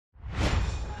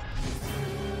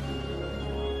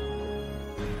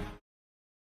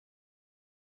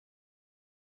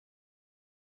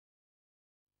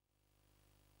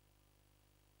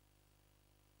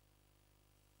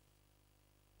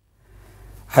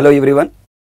Hello everyone,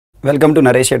 welcome to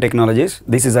Naresh Technologies.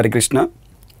 This is Krishna.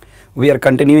 We are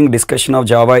continuing discussion of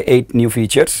Java 8 new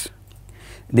features.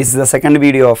 This is the second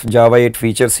video of Java 8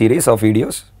 feature series of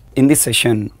videos. In this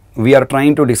session, we are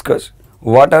trying to discuss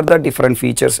what are the different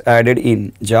features added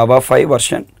in Java 5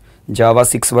 version, Java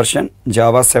 6 version,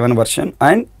 Java 7 version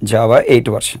and Java 8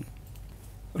 version.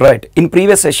 Right, in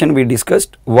previous session we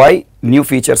discussed why new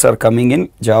features are coming in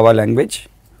Java language.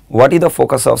 What is the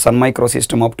focus of Sun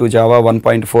Microsystem up to Java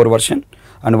 1.4 version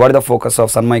and what is the focus of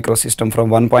Sun Microsystem from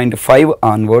 1.5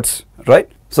 onwards, right?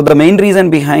 So the main reason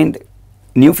behind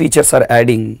new features are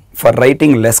adding for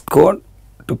writing less code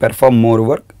to perform more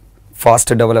work,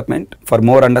 faster development, for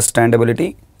more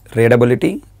understandability,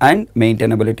 readability and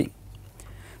maintainability.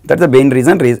 That's the main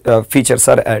reason features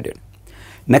are added.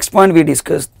 Next point we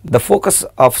discussed, the focus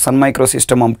of Sun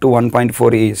Microsystem up to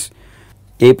 1.4 is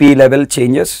API level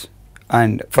changes.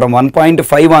 And from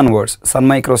 1.5 onwards, Sun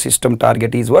Microsystem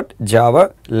target is what?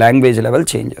 Java language level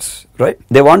changes, right?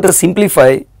 They want to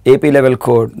simplify API level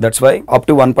code. That's why up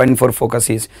to 1.4 focus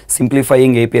is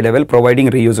simplifying API level, providing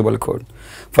reusable code.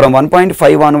 From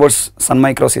 1.5 onwards, Sun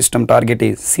Microsystem target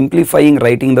is simplifying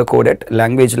writing the code at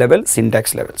language level,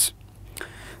 syntax levels.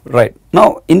 Right.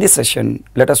 Now, in this session,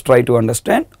 let us try to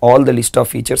understand all the list of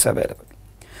features available.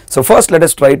 So first, let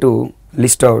us try to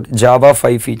list out Java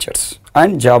 5 features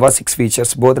and Java 6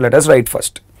 features. Both let us write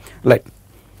first. Like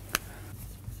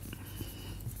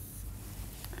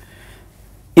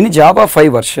in Java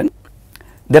 5 version,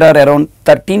 there are around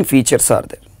 13 features are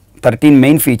there. 13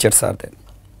 main features are there.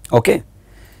 Okay.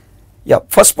 Yeah.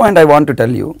 First point I want to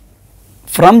tell you,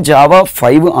 from Java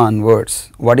 5 onwards,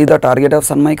 what is the target of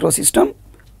Sun Microsystem?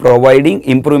 Providing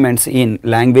improvements in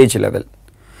language level.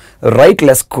 Write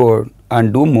less code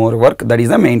and do more work, that is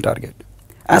the main target.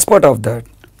 As part of that,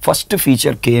 first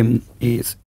feature came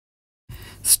is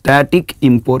static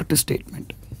import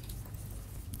statement.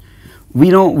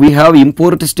 We know we have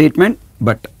import statement,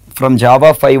 but from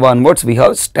Java 5 onwards we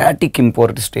have static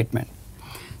import statement.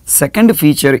 Second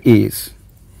feature is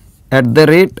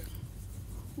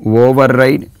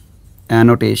 @override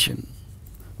annotation.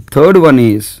 Third one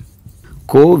is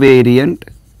covariant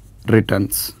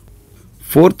returns.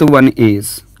 Fourth one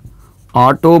is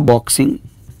auto boxing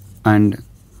and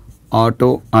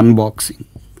auto unboxing.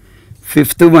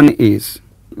 Fifth one is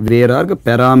Var-arg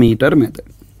parameter method.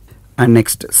 And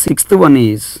next, sixth one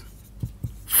is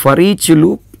for each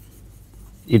loop,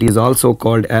 it is also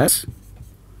called as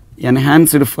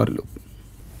enhanced for loop.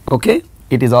 Okay,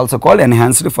 it is also called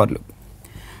enhanced for loop.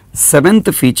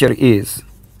 Seventh feature is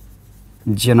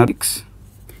generics.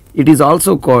 It is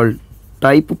also called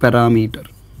type parameter.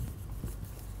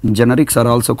 Generics are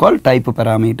also called type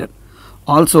parameter,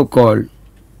 also called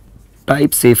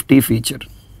type safety feature.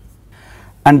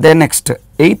 And then next,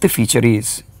 eighth feature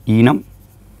is enum.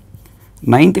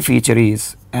 Ninth feature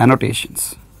is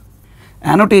annotations.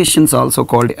 Annotations also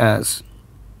called as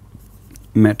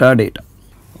metadata.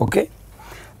 Okay.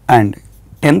 And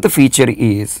 10th feature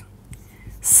is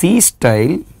C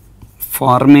style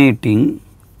formatting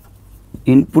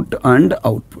input and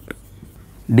output.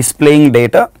 Displaying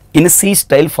data in C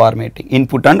style formatting,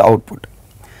 input and output.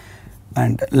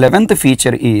 And 11th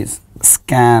feature is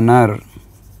scanner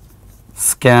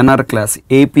class,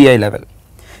 API level.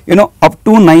 You know, up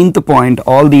to 9th point,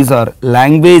 all these are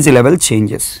language level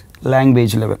changes,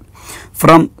 language level.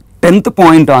 From 10th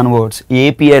point onwards,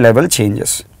 API level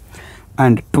changes.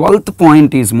 And 12th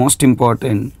point is most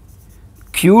important,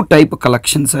 Q type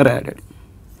collections are added.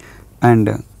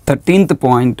 And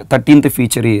 13th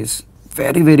feature is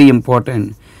very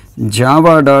important,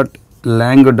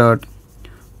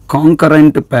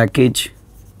 java.lang.concurrent package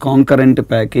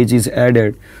is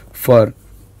added for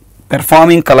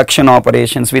performing collection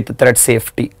operations with thread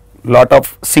safety. Lot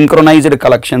of synchronized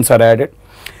collections are added,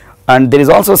 and there is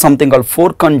also something called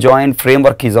fork and join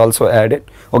framework is also added.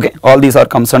 Okay, all these are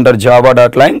comes under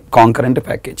java.lang concurrent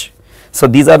package. So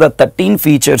these are the 13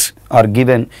 features are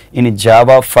given in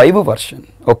Java 5 version.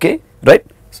 Okay, right?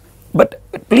 But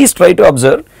please try to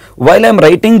observe, while I am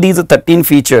writing these 13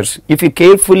 features, if you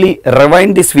carefully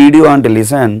rewind this video and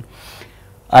listen,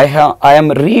 I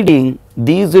am reading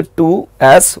these two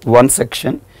as one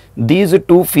section, these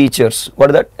two features,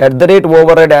 what is that?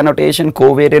 @override annotation,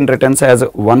 covariant returns as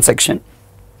one section,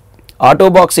 auto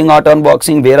boxing, auto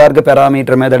unboxing, Var-arg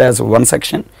parameter method as one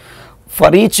section,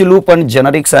 for each loop and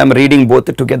generics I am reading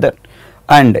both together,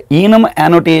 and enum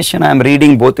annotation I am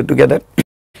reading both together.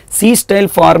 C style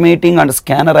formatting and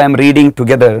scanner I am reading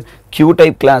together, Q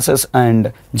type classes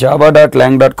and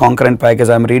java.lang.concurrent package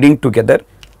I am reading together,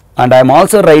 and I am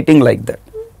also writing like that.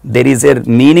 There is a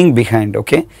meaning behind,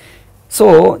 okay.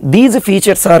 So these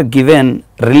features are given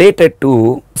related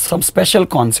to some special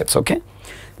concepts. Okay,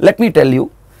 let me tell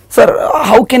you, sir,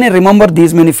 how can I remember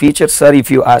these many features, sir?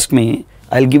 If you ask me,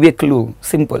 I'll give you a clue.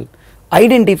 Simple.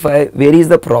 Identify where is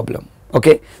the problem.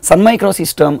 Okay, Sun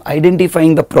Microsystem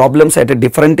identifying the problems at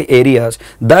different areas.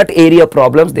 That area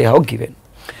problems they have given.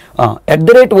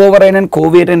 @override and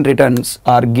covariant returns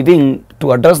are giving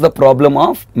to address the problem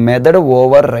of method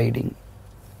overriding.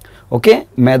 Okay,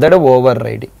 method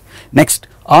overriding. Next,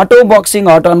 auto boxing,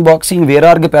 auto unboxing,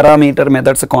 Var-arg parameter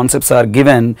methods concepts are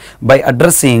given by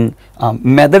addressing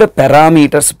method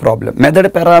parameters problem. Method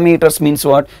parameters means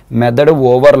what? Method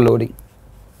overloading.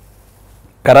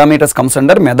 Parameters comes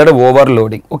under method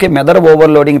overloading. Okay, method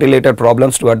overloading related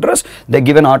problems to address. They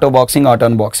given auto boxing, auto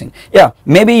unboxing. Yeah,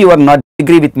 maybe you are not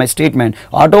agree with my statement.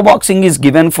 Auto boxing is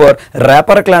given for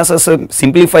wrapper classes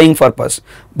simplifying purpose.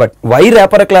 But why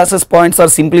wrapper classes points are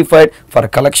simplified? For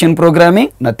collection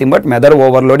programming, nothing but method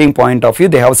overloading point of view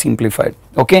they have simplified.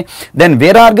 Okay, then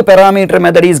Var-arg parameter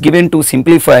method is given to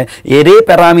simplify array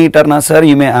parameter. Na sir,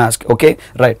 you may ask. Okay,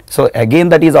 right. So again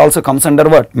that is also comes under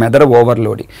what? Method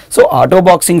overloading. So auto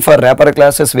boxing for wrapper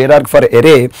classes, Var-arg for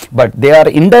array, but they are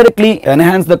indirectly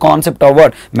enhance the concept of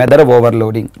what? Method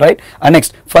overloading, right? And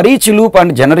next, for each loop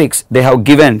and generics they have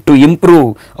given to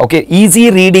improve, okay, easy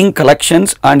reading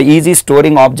collections and easy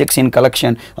storing objects in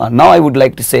collection. Now I would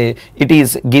like to say it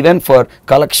is given for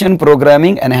collection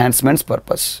programming enhancements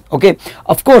purpose. Okay,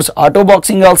 of course auto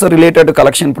boxing also related to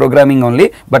collection programming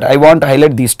only, but I want to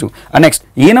highlight these two. And next,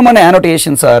 enum and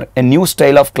annotations are a new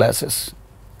style of classes.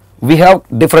 We have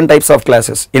different types of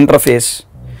classes: interface,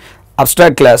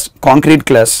 abstract class, concrete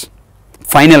class,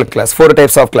 final class. 4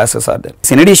 types of classes are there.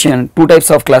 In addition, 2 types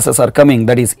of classes are coming,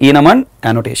 that is enum and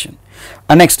annotation.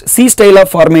 And next, C style of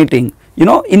formatting. You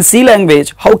know, in C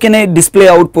language, how can I display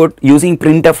output using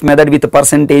printf method with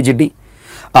 %d?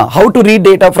 How to read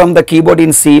data from the keyboard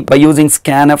in C by using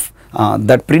scanf.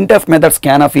 That printf method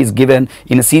scanf is given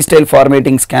in a C style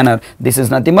formatting scanner. This is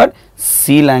nothing but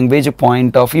C language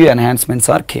point of view enhancements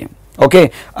are came.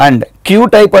 Okay, and Q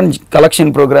type and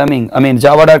collection programming, I mean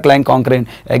java.util.concurrency,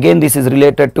 again this is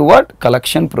related to what?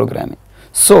 Collection programming.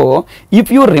 So if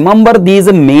you remember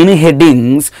these main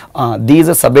headings, these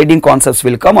subheading concepts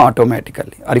will come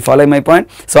automatically. Are you following my point?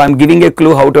 So I am giving a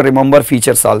clue how to remember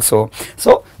features also.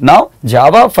 So now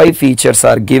Java 5 features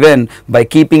are given by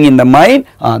keeping in the mind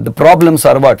the problems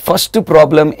are what? First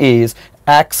problem is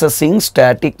accessing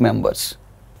static members.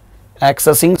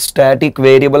 Accessing static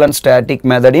variable and static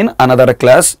method in another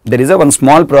class. There is a one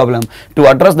small problem. To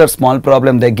address that small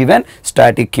problem they given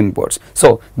static imports.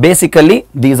 So basically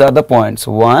these are the points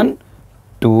 1,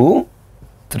 2,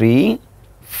 3,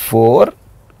 4,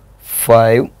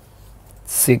 5,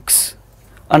 6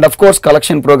 and of course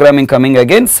collection programming coming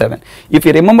again 7. If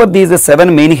you remember these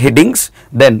 7 main headings,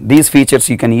 then these features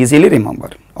you can easily remember.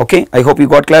 Okay, I hope you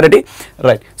got clarity,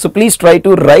 right? So please try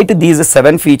to write these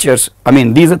 7 features, I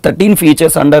mean these 13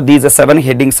 features under these 7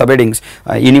 headings, subheadings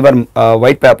in your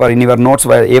white paper, in your notes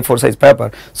A4 size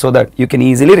paper, so that you can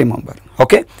easily remember.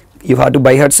 Okay, you have to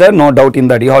by heart, sir, no doubt in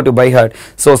that, you have to by heart.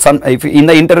 So if in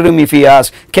the interview if he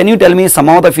asks, can you tell me some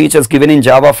of the features given in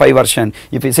Java 5 version,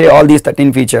 if you say all these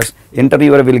 13 features,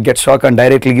 interviewer will get shocked and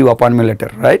directly give appointment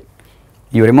letter, right?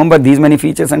 You remember these many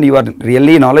features and you are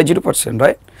really knowledgeable person,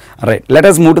 right? Alright, let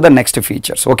us move to the next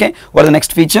features. Okay, what is the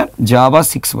next feature? Java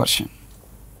 6 version.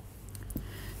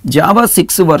 Java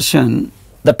 6 version,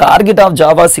 the target of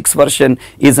Java 6 version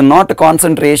is not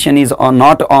concentration, is on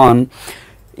not on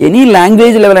any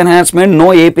language level enhancement,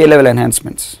 no API level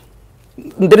enhancements.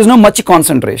 There is no much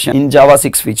concentration in Java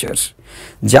 6 features.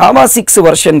 Java 6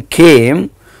 version came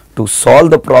to solve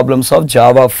the problems of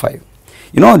Java 5.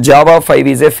 You know, Java 5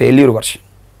 is a failure version.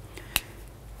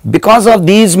 Because of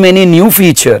these many new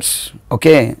features,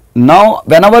 okay, now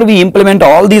whenever we implement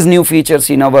all these new features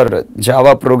in our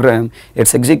Java program,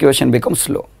 its execution becomes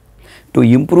slow. To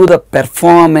improve the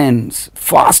performance,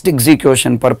 fast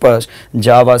execution purpose,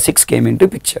 Java 6 came into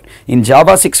picture. In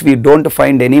Java 6 we don't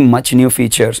find any much new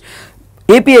features.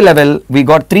 API level we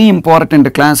got 3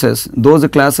 important classes. Those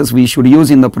classes we should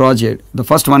use in the project. The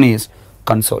first one is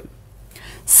console.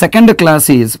 Second class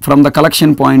is from the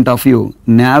collection point of view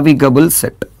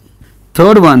NavigableSet.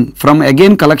 Third one from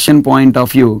again collection point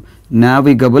of view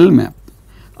NavigableMap.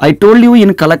 I told you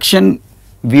in collection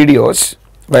videos,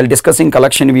 while discussing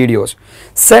collection videos,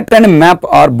 set and map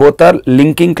are both are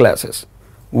linking classes.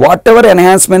 Whatever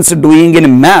enhancements doing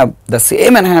in map, the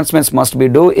same enhancements must be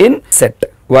do in set.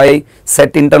 Why?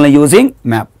 Set internally using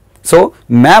map. So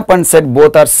map and set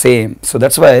both are same. So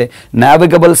that's why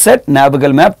NavigableSet,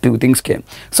 NavigableMap, two things came.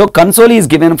 So console is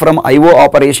given from IO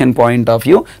operation point of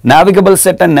view.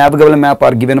 NavigableSet and NavigableMap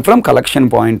are given from collection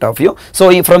point of view.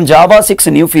 So from Java 6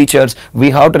 new features, we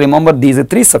have to remember these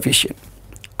three sufficient.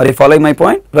 Are you following my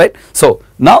point, right? So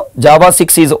now Java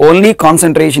 6 is only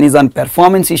concentration is on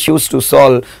performance issues to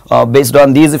solve based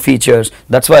on these features.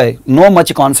 That's why no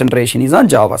much concentration is on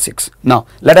Java 6. Now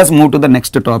let us move to the next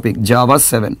topic, Java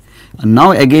 7. And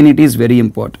now again it is very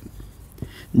important.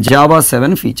 Java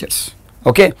 7 features.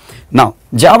 Okay. Now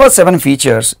Java 7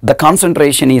 features, the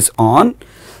concentration is on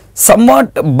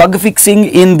somewhat bug fixing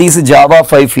in these Java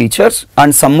 5 features,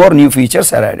 and some more new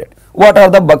features are added. What are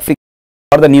the bug fixing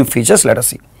or the new features? Let us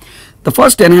see. The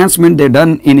first enhancement they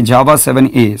done in Java 7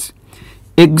 is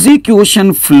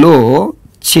execution flow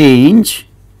change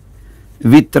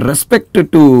with respect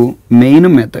to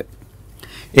main method.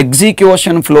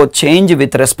 Execution flow change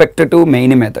with respect to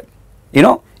main method. You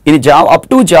know, in Java, up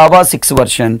to Java 6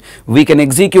 version, we can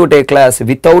execute a class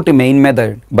without a main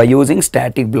method by using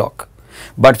static block.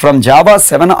 But from Java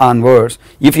 7 onwards,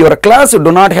 if your class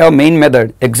do not have main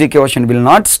method, execution will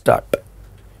not start.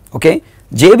 Okay.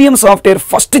 JVM software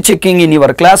first checking in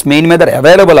your class main method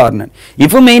available or not.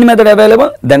 If a main method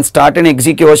available, then start an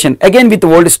execution again with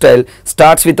old style.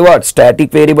 Starts with what? Static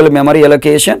variable memory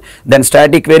allocation, then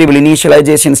static variable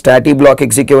initialization, static block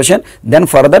execution, then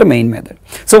further main method.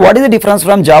 So what is the difference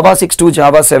from Java 6 to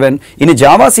Java 7? In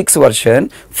Java 6 version,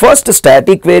 first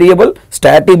static variable,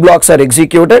 static blocks are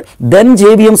executed, then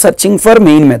JVM searching for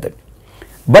main method.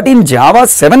 But in Java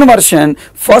 7 version,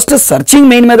 first searching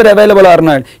main method available or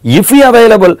not. If we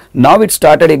available, now it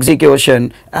started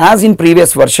execution as in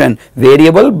previous version,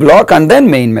 variable, block and then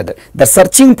main method. The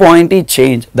searching point is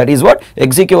changed. That is what?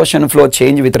 Execution flow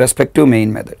change with respect to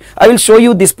main method. I will show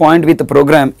you this point with the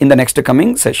program in the next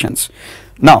coming sessions.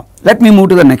 Now, let me move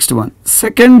to the next one.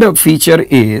 Second feature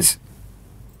is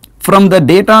from the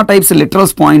data types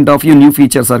literals point of view, new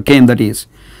features are came, that is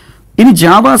in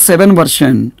Java 7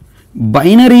 version,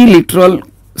 binary literal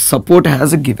support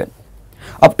has given.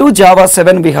 Up to Java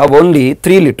 7 we have only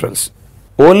 3 literals.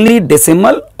 Only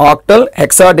decimal, octal,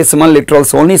 hexadecimal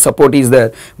literals only support is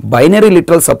there. Binary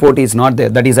literal support is not there.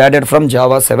 That is added from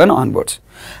Java 7 onwards.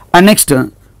 And next,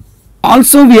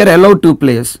 also we are allowed to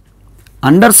place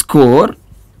underscore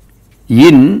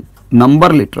in number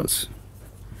literals.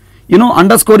 You know,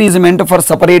 underscore is meant for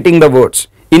separating the words.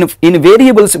 In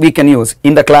variables we can use,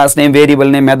 in the class name, variable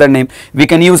name, method name, we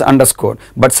can use underscore.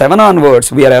 But 7 onwards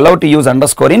we are allowed to use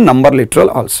underscore in number literal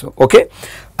also. Okay.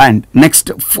 And next,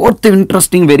 fourth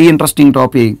interesting, very interesting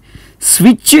topic,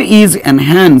 switch is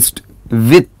enhanced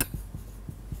with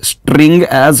string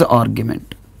as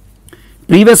argument.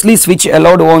 Previously switch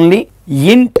allowed only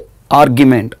int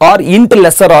argument or int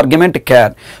lesser argument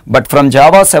char, but from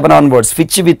Java 7 onwards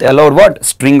switch with allowed what?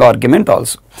 String argument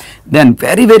also. Then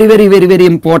very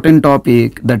important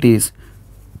topic, that is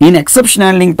in exception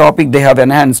handling topic they have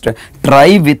enhanced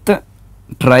try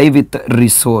with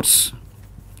resource.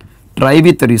 Try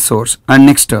with resource. And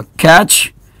next,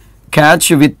 catch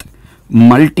with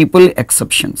multiple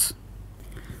exceptions.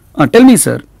 Tell me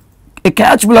sir, a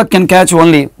catch block can catch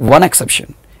only one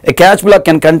exception. A catch block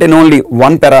can contain only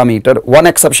one parameter, one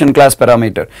exception class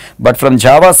parameter. But from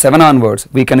Java 7 onwards,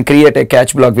 we can create a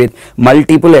catch block with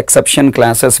multiple exception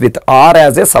classes with R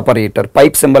as a separator,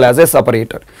 pipe symbol as a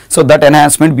separator. So that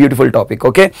enhancement, beautiful topic.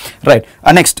 Okay, right.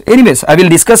 Next, anyways, I will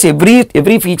discuss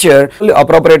every feature,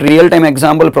 appropriate real-time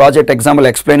example, project example,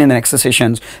 explain in the next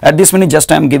sessions. At this minute,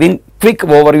 just I am giving quick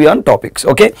overview on topics.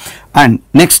 Okay, and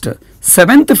next,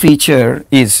 seventh feature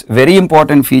is very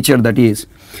important feature, that is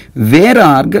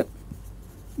Var-arg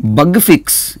bug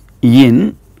fix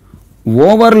in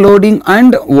overloading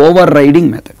and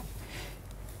overriding method.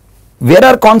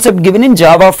 Var-arg concept given in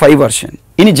Java 5 version.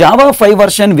 In Java 5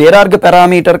 version, Var-arg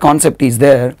parameter concept is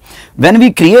there. When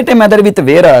we create a method with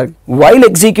Var-arg, while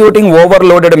executing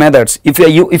overloaded methods, if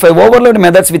I overload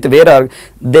methods with Var-arg,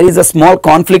 there is a small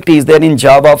conflict is there in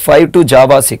Java 5 to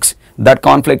Java 6. That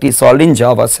conflict is solved in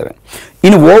Java 7.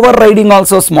 In overriding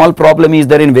also small problem is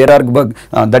there in Var-arg bug,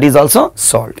 that is also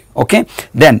solved. Okay.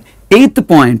 Then 8th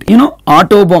point, you know,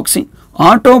 auto boxing.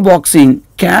 Auto boxing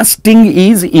casting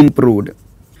is improved.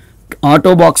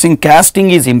 Auto boxing casting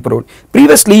is improved.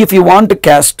 Previously, if you want to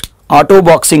cast auto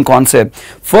boxing concept,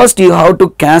 first you have to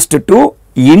cast to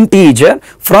integer.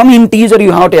 From integer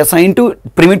you have to assign to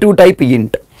primitive type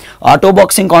int. Auto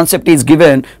boxing concept is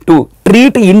given to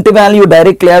treat int value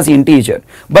directly as integer.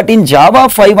 But in Java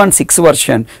 5 and 6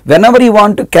 version, whenever you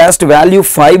want to cast value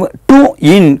 5 to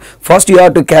int, first you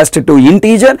have to cast it to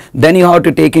integer, then you have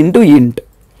to take into int.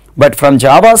 But from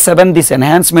Java 7, this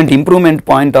enhancement improvement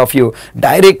point of view,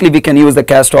 directly we can use the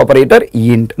cast operator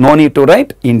int. No need to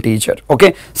write integer.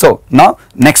 Okay. So now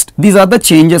next, these are the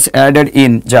changes added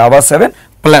in Java 7.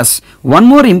 Plus one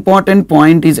more important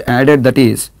point is added, that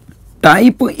is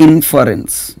type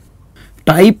inference.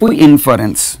 Type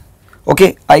inference.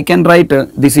 Okay, I can write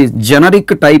this is generic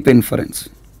type inference.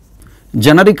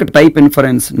 Generic type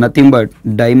inference, nothing but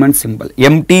diamond symbol,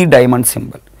 empty diamond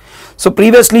symbol. So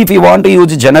previously, if you want to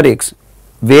use generics,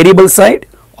 variable side,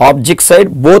 object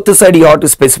side, both side you have to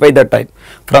specify the type.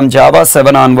 From Java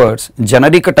 7 onwards,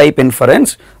 generic type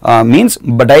inference means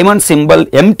diamond symbol,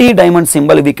 empty diamond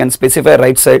symbol we can specify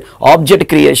right side. Object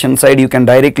creation side you can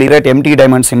directly write empty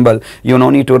diamond symbol. You no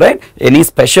need to write any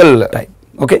special type.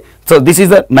 Okay. So this is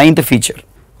the 9th feature.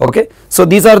 Okay. So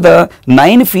these are the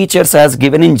 9 features as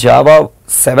given in Java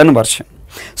 7 version.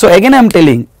 So again I am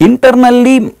telling,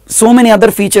 internally so many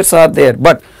other features are there,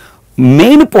 but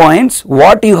main points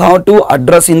what you have to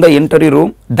address in the interview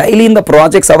room, daily in the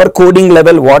projects, our coding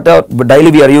level, what are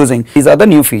daily we are using, these are the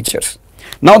new features.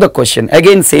 Now the question,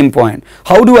 again same point,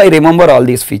 how do I remember all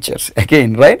these features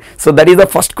again, right? So that is the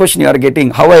first question you are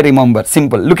getting, how I remember.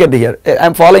 Simple, look at here, I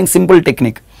am following simple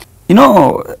technique. You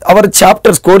know, our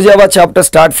chapters, core Java chapters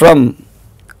start from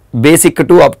basic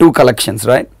to up to collections,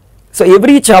 right? So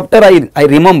every chapter I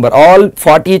remember, all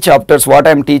 40 chapters what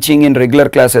I am teaching in regular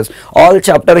classes, all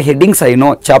chapter headings I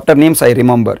know, chapter names I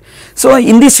remember. So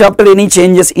in this chapter any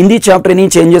changes, in this chapter any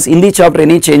changes, in this chapter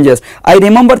any changes, I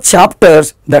remember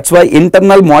chapters, that's why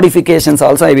internal modifications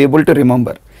also I am able to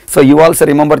remember. So you also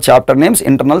remember chapter names,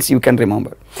 internals you can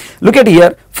remember. Look at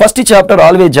here, first chapter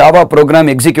always Java program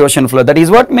execution flow, that is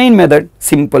what main method,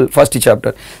 simple first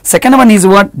chapter. Second one is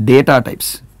what, data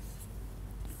types.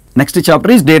 Next chapter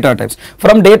is data types.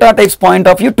 From data types point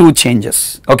of view, 2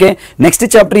 changes. Okay. Next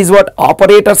chapter is what,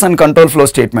 operators and control flow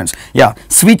statements. Yeah,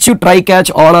 switch, try, catch,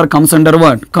 all are comes under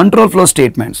what, control flow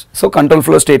statements. So control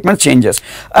flow statements changes.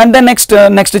 And the next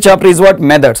chapter is what,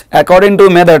 methods. According to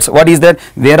methods, what is that,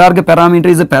 Var-arg parameter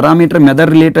is a parameter method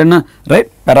related,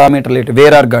 right? Parameter related,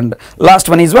 Var-arg. And last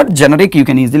one is what, generic, you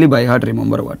can easily by heart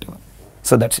remember whatever.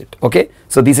 So that's it. Okay.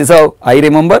 So this is how I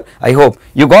remember. I hope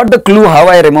you got the clue how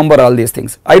I remember all these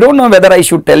things. I don't know whether I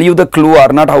should tell you the clue or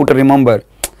not how to remember.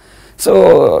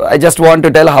 So I just want to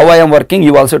tell how I am working.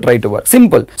 You also try to work.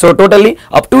 Simple. So totally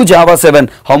up to Java 7,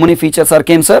 how many features are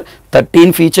came, sir?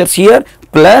 13 features here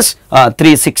plus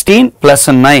 316 plus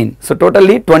 9. So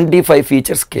totally 25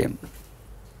 features came.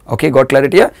 Okay. Got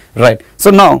clarity here? Right. So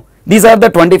now these are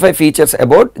the 25 features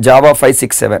about Java 5,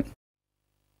 6, 7.